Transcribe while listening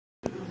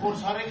और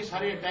सारे के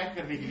सारे अटैक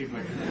करने के लिए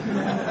बैठे।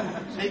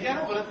 सही कह रहा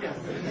हूँ, गलत क्या?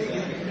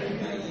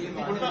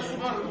 उल्टा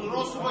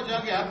रोज सुबह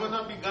जाके हर बंदा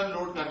अपनी गन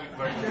लोड करके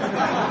बैठे।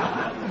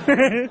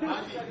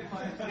 हाँ जी,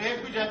 एक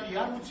भी जाती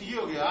यार मुझसे ये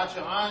हो गया,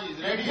 अच्छा हाँ जी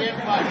रेडी है,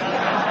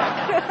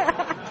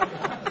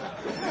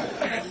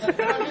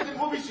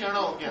 वो भी सियाना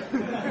हो गया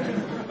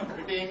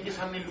बेटे, इनके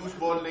सामने लूज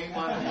बॉल नहीं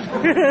मारती।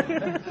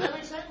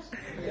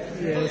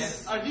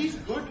 Are these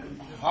good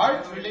hard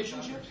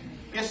relationships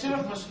या सिर्फ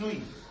मसनूई?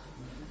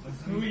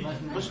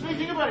 मसनूई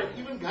ठीक है बारे,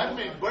 इवन घर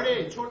में बड़े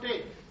छोटे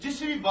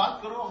जिससे भी बात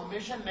करो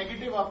हमेशा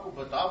नेगेटिव आपको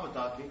बता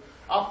के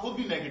आप खुद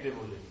भी नेगेटिव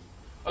हो जाएंगे।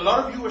 A lot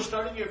of you are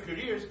starting your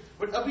careers,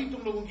 but अभी तुम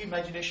लोगों की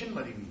इमेजिनेशन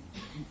मरी हुई।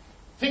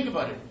 Think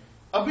about it.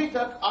 अभी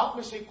तक आप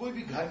में से कोई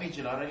भी घर नहीं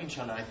चला रहा,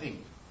 इंशाल्लाह आई थिंक।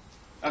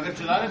 अगर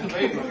चला रहे तो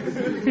भाई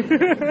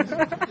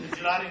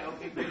चला रहे हैं,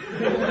 ओके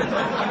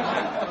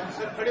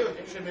सर खड़े हो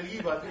जिनसे मिली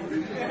बात है।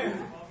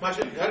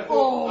 माशाल्लाह घर को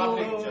आप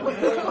नहीं चला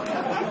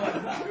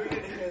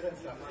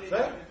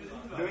sir,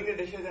 doing the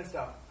dishes and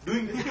stuff.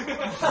 Doing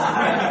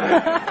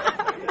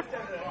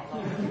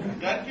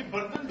घर की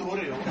बर्तन धो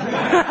रहे हो,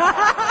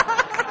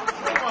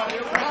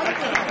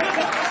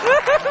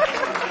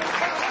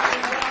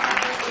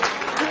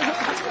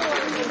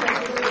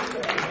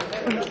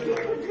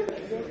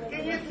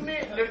 ये तूने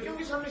लड़कियों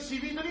के सामने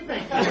सीवी तो नहीं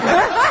पहनी?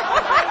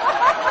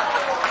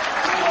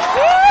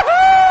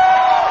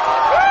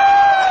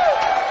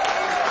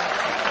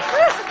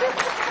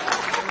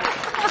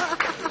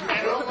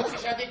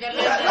 शादी कर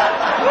ले,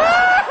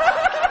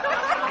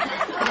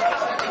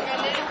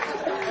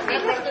 मैं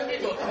बर्तन नहीं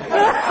धोता।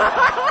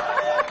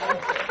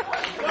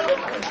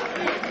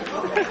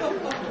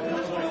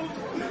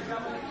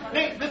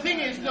 नहीं, द थिंग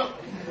इज लो,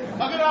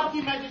 अगर आपकी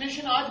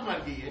इमेजिनेशन आज मर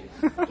गई है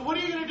तो what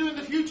are you going to do in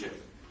the future?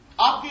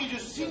 आपके जो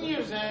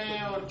सीनियर्स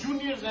हैं और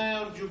जूनियर्स हैं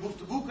और जो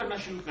गुफ्तगू करना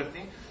शुरू करते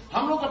हैं,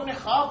 हम लोग अपने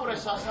ख्वाब और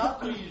एहसासात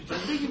को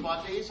जल्दी की बात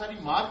है ये सारी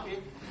मार के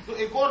तो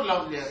एक और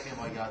लफ्ज ले आते हैं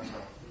हमारे याद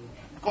साहब,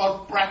 कॉल्ड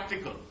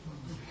प्रैक्टिकल।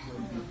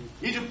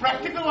 ये जो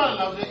प्रैक्टिकल वाला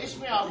लफ्ज है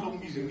इसमें आप लोगों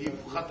की जिंदगी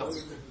खत्म।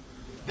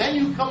 Then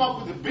you come up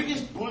with the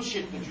biggest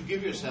bullshit that you give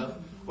yourself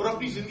और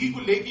अपनी जिंदगी को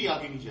लेके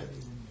आगे नहीं जाते।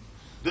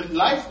 The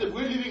life that we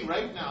are living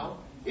right now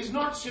is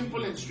not simple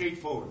and straight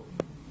forward,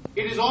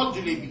 it is all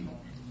jalebi,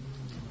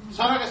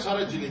 सारा का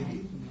सारा जलेबी।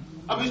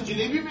 अब इस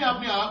जलेबी में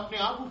आपने अपने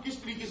आप को किस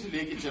तरीके से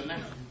लेके चलना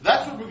है,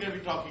 that's what we are going to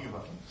be talking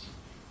about.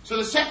 So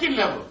the second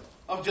level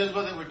of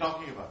जज्बा that we are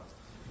talking about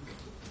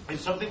is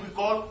something we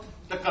call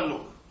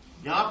तकल्लुफ।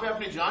 यहां पे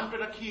अपने जान पे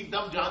रखी,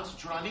 एकदम जान से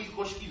छुड़ाने की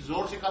कोशिश की,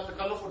 जोर से कहा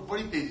तकल्लुफ और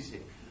बड़ी तेजी से।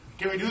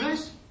 Can we do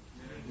this?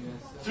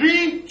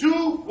 3, 2,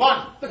 1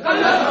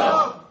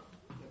 तकल्लुफ।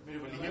 मेरे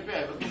वलीमे पे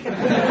आए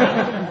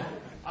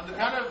on the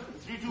count of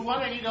 3, 2, 1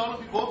 I need all of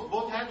you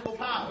both hands go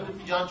down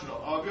अपनी जान छुड़ाओ।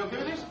 Are we okay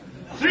with this?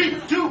 3,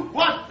 2,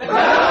 1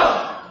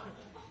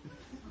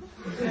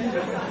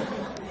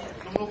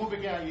 तुम लोगों पे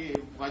क्या ये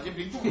वाजिब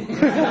नहीं?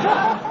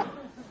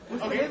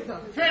 ओके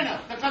फेयर ना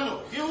तकल्लुफ,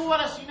 ये वो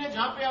वाला सीन है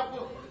जहां पे आपको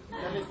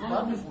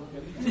हाथ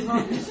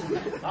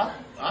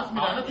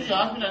मिलाना, तुझे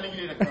हाथ मिलाने के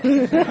लिए रखा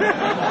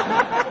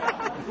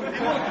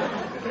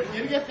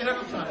ये क्या तेरा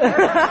नुकसान है?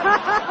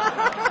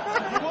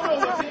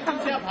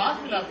 जिनसे आप हाथ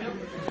मिलाते हो,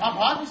 आप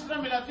हाथ इस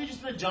तरह मिलाते हो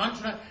जिसमें जान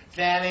छुड़ा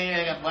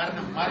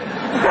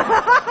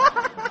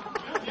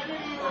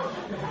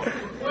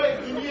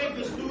दुनिया एक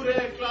दस्तूर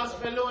है, क्लास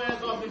फेलो है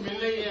तो आपने मिल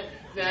रही है,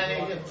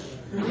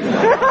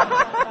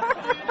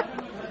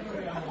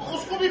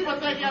 उसको भी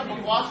पता है कि आप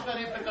बकवास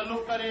करें,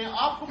 तकल्लुफ करें,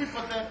 आपको भी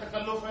पता है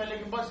तकल्लुफ है,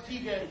 लेकिन बस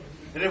ठीक है,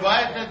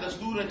 रिवायत है,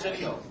 दस्तूर है,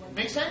 चलिए आओ।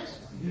 Make sense?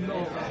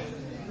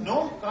 नो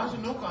कहां से?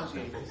 नो कहां से?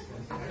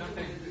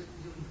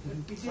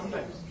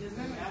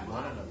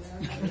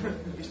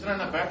 इस तरह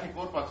ना बैठ एक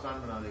और पाकिस्तान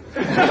बना देगा।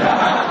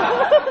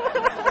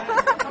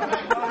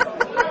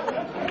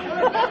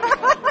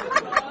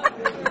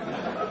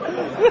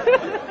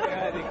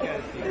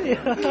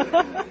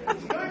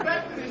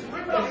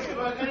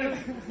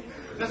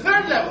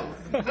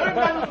 थर्ड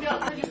लेवल क्या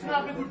होता है जिसमें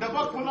आपने कोई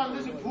डब्बा खोला,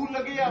 अंदर से फूल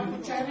लगे, आपको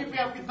चेहरे पे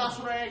आपकी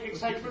तासुर आया एक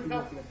एक्साइटमेंट का,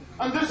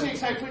 अंदर से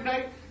एक्साइटमेंट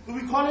आई, तो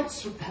वी कॉल इट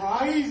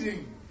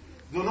सरप्राइजिंग।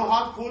 दोनों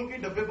हाथ खोल के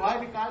डब्बे बाहर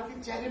निकाल के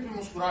चेहरे पे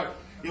मुस्कुराहट,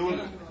 ये वो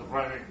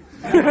surprising.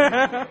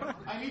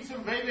 I need some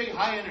very very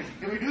high energy.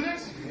 Can we do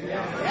this?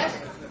 Yes,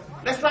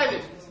 let's try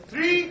this.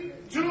 3,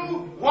 2,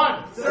 1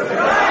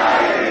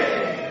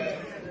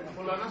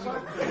 मौलाना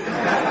साहब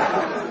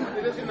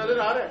इधर से नजर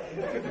आ रहा है,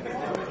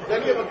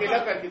 चलिए अकेला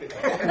करके देखो।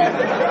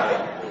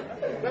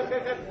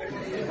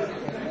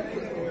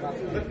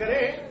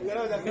 करें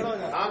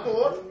हाँ तो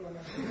और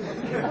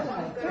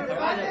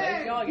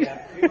क्या हो गया?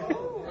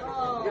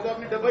 ये तो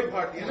अपनी डब्बा ही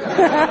फाड़ दिया ना।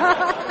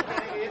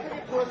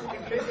 थोड़ा सा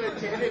निकले तो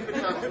चेहरे पे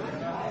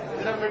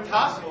जरा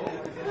मिठास हो,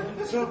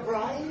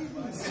 सरप्राइज।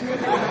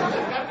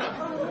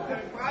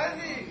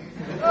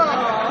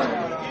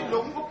 ये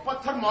लोगों को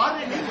पत्थर मार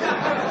रहे नहीं,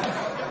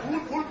 फूल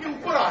फूल के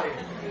ऊपर आ रहे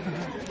हैं।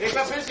 एक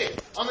बार फिर से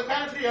on the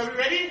count of 3, are you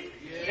ready?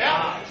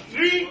 Yeah.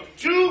 3,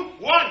 2,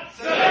 1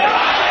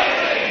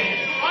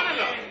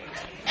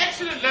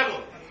 excellent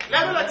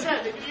level अच्छा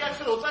है, लेकिन ये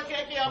अक्सर होता क्या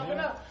है कि आपका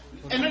ना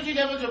एनर्जी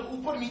लेवल जब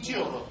ऊपर नीचे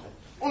हो रहा होता है,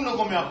 उन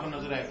लोगों में आपको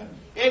नजर आएगा।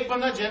 एक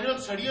बंदा जनरल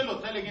सड़ियल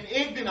होता है, लेकिन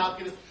एक दिन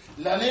आके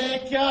लाले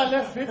क्या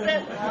हाल फिट है।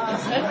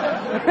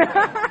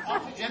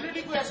 आपसे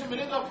जनरली कोई ऐसे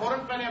मिले तो आप फौरन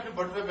पहले अपने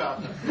बटवे पे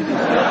आते हैं।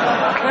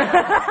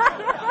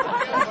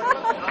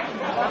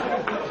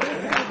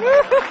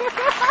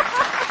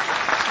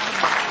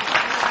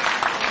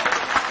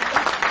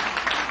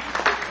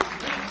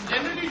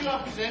 जनरली जो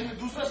आपके जहन में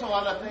दूसरा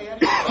सवाल आता है, यार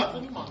ये बात तो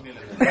नहीं मांगने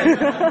लगे।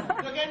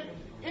 तो अगेन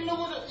इन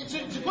लोगों से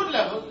इट्स गुड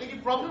लेवल, लेकिन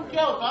प्रॉब्लम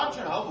क्या होता है,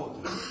 चढ़ाव होता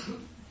है।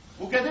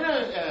 वो कहते हैं ना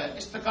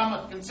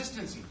इस्तिकामत,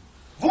 कंसिस्टेंसी,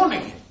 वो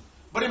नहीं है।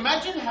 But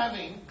imagine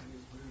having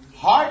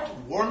heart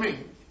warming,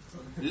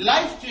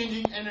 life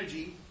changing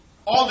energy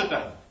all the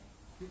time.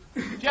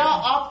 क्या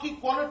आपकी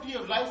क्वालिटी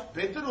ऑफ लाइफ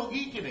बेहतर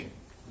होगी कि नहीं?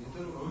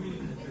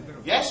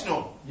 Yes, no?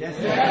 Yes.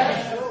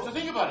 So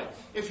think about it.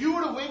 If you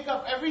were to wake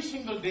up every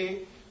single day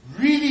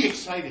really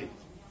excited,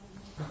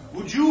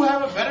 would you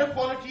have a better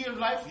quality of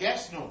life?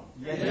 Yes, no?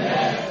 Yes.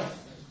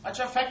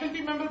 अच्छा,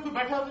 faculty member कोई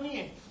बैठा तो नहीं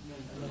है?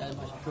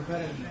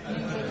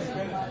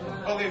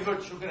 Okay, good.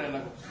 शुक्र है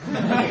अल्लाह को।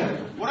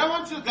 What I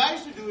want you guys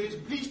to do is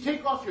please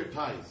take off your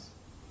ties.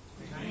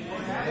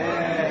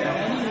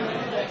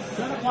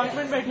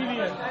 Appointment बैठी हुई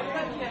है।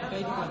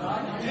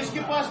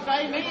 जिसके पास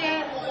टाई नहीं है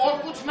वो और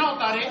कुछ ना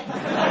उतारे,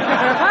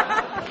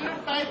 सिर्फ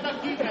टाई तक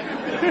ठीक है।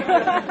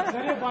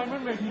 सर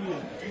अपॉइंटमेंट बैठी हुई है।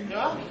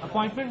 क्या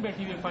अपॉइंटमेंट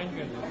बैठी हुई है? फाइन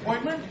कर दो।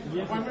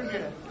 अपॉइंटमेंट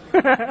क्या है?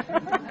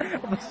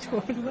 बस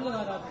छोड़ में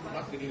लगा रहा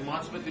था। तेरी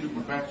मांस में तेरे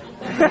ऊपर बैठ जाओ।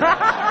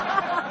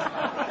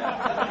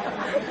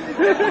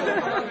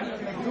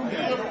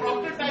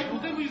 प्रॉपर टाइप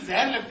होते मुझे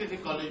जहर लगते थे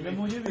कॉलेज में।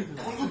 मुझे भी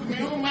उनको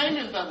मेरे को मैं ही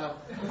मिलता था।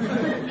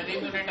 नदीम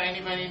तूने टाई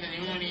नहीं पहनी,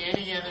 नदीम ने ये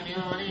नहीं किया, नदीम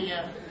ने नहीं किया।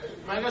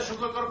 मैं कहा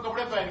शुक्र करो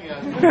कपड़े पहन गया।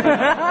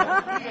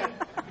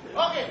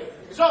 Okay,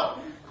 so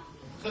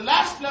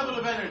last level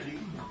of energy,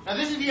 now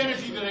this is the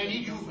energy that I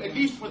need you at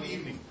least for the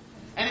evening,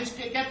 and I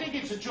think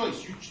it's a choice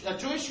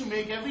you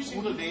make every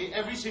single day,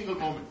 every single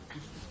moment.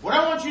 What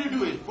I want you to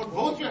do is put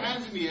both your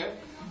hands in the air.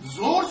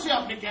 जोर से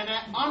आपने कहना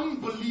है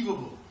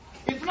unbelievable,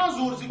 इतना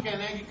जोर से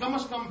कहना है कि कम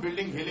से कम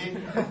बिल्डिंग हिले।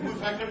 कोई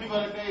फैकल्टी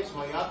वाला कहे इस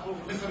वायात को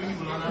कभी नहीं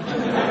बुलाना।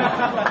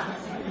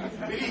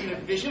 मेरी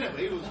रेपुटेशन है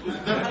भाई उसको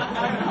इधर।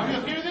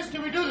 Okay with this?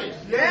 Can we do this?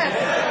 Yes.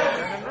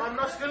 I'm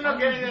not still not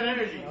getting that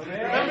energy.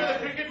 Remember the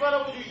cricket वाला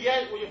वो जो ये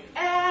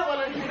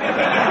वाला नहीं।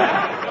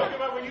 Talking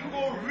about when you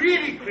go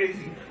really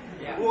crazy.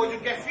 वो जो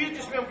कैफियत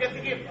जिसमें हम कहते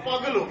हैं कि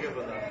पागल हो गया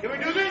बंदा। Can we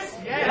do this?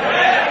 Yes.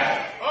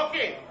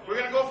 Okay. We're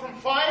going to go from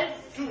 5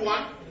 to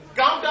 1.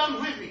 Count down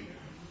with me.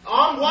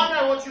 On 1,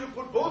 I want you to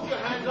put both your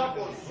hands up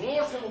और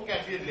जोर से वो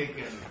कैफियत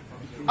लेके आना।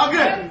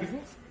 अगर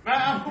मैं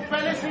आपको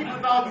पहले से ही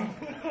बता दूं,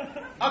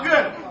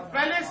 अगर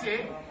पहले से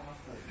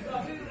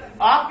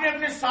आपने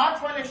अपने साथ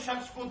वाले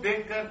शख्स को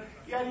देखकर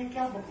यार ये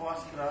क्या बकवास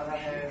करा रहा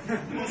है,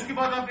 तो उसके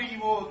बाद आपने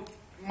वो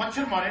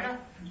मच्छर मारे ना,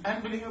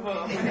 अनबिलीवेबल।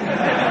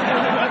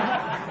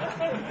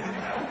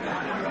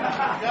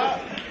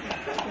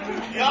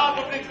 या आप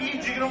अपने 3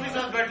 जिगरों के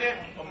साथ बैठे,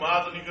 मां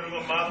तो नहीं करूंगा,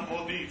 मां तो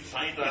बहुत ही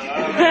साइंस आएगा।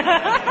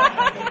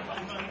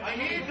 I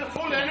need the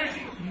full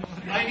energy.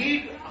 I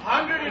need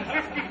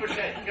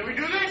 150%. Can we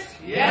do this?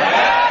 Yes.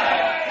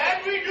 Can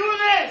we do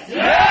this?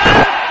 Yes.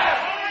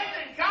 All right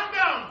then, count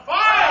down.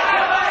 5,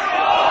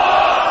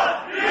 4,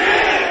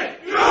 3,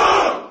 2,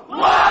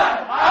 1.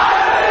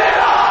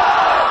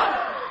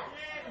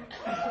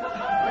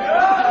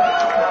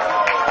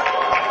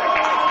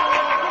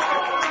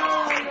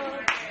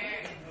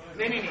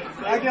 नहीं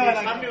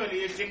सामने वाली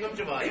ये चिंगम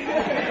चबा रही है।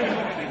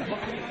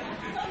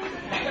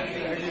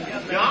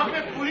 यहाँ पे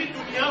पूरी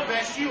दुनिया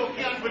वैसी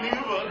होगी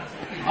अनबिलीवेबल,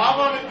 आप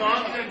हमें कहाँ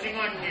से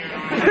चिंगा नहीं है।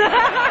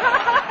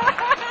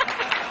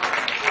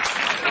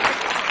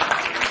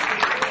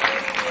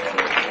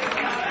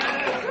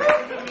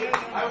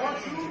 I want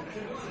you to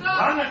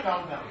run a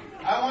countdown.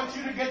 I want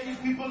you to get these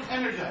people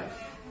energized.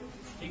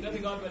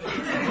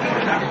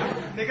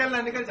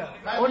 निकल जा।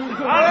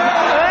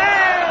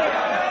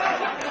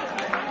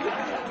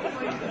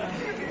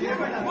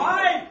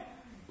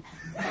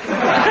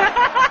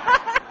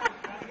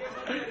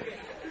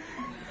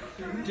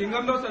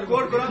 चिंगम लो सर,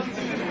 कोड करो।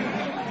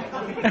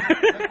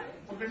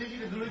 पकड़ने की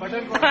जरूरत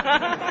बटन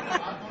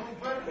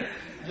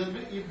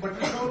ऊपर,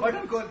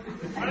 बटन खोल।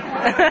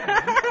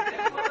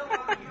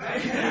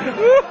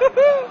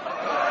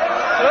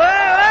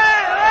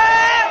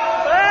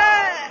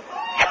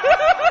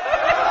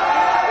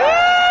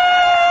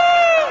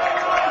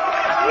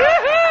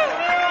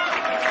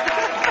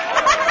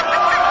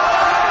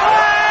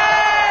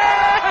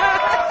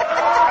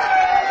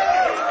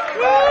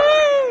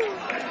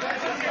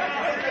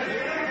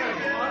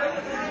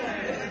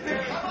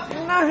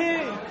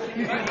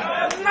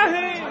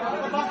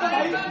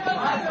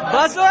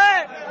 बस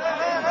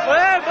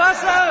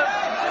बस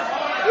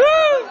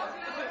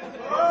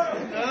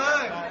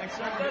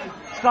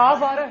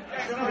स्टाफ आ रहे हैं।